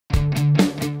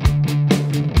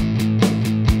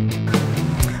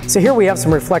So here we have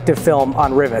some reflective film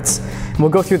on rivets. And we'll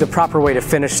go through the proper way to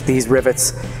finish these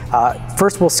rivets.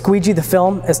 First we'll squeegee the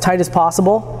film as tight as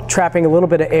possible, trapping a little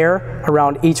bit of air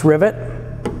around each rivet.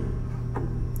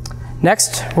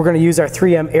 Next, we're going to use our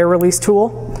 3M air release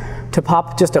tool to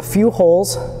pop just a few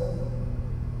holes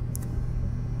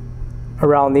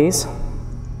around these.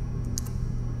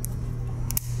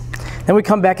 Then we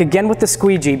come back again with the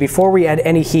squeegee before we add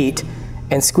any heat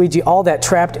and squeegee all that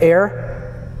trapped air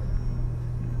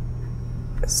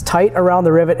as tight around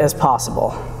the rivet as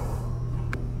possible.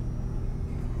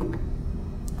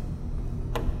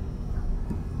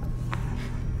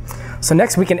 So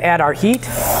next we can add our heat.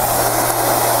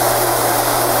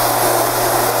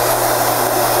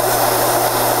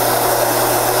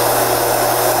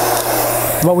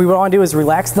 What we want to do is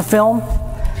relax the film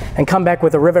and come back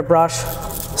with a rivet brush.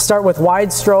 Start with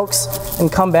wide strokes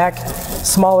and come back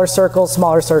smaller circles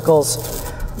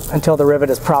until the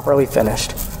rivet is properly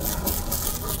finished.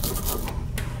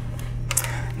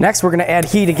 Next, we're going to add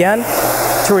heat again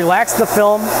to relax the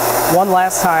film one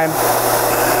last time.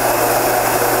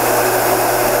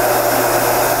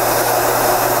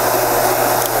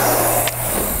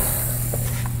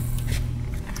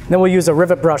 Then we'll use a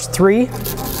rivet brush 3,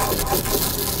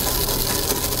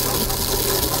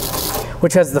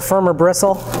 which has the firmer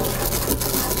bristle.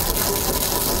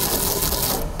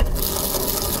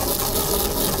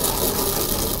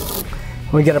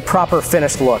 We get a proper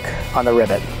finished look on the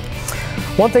rivet.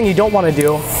 One thing you don't want to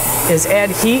do is add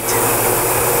heat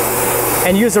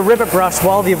and use a rivet brush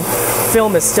while the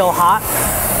film is still hot.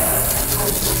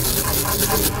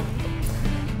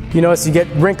 You notice you get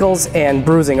wrinkles and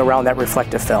bruising around that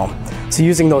reflective film. So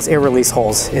using those air release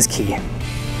holes is key.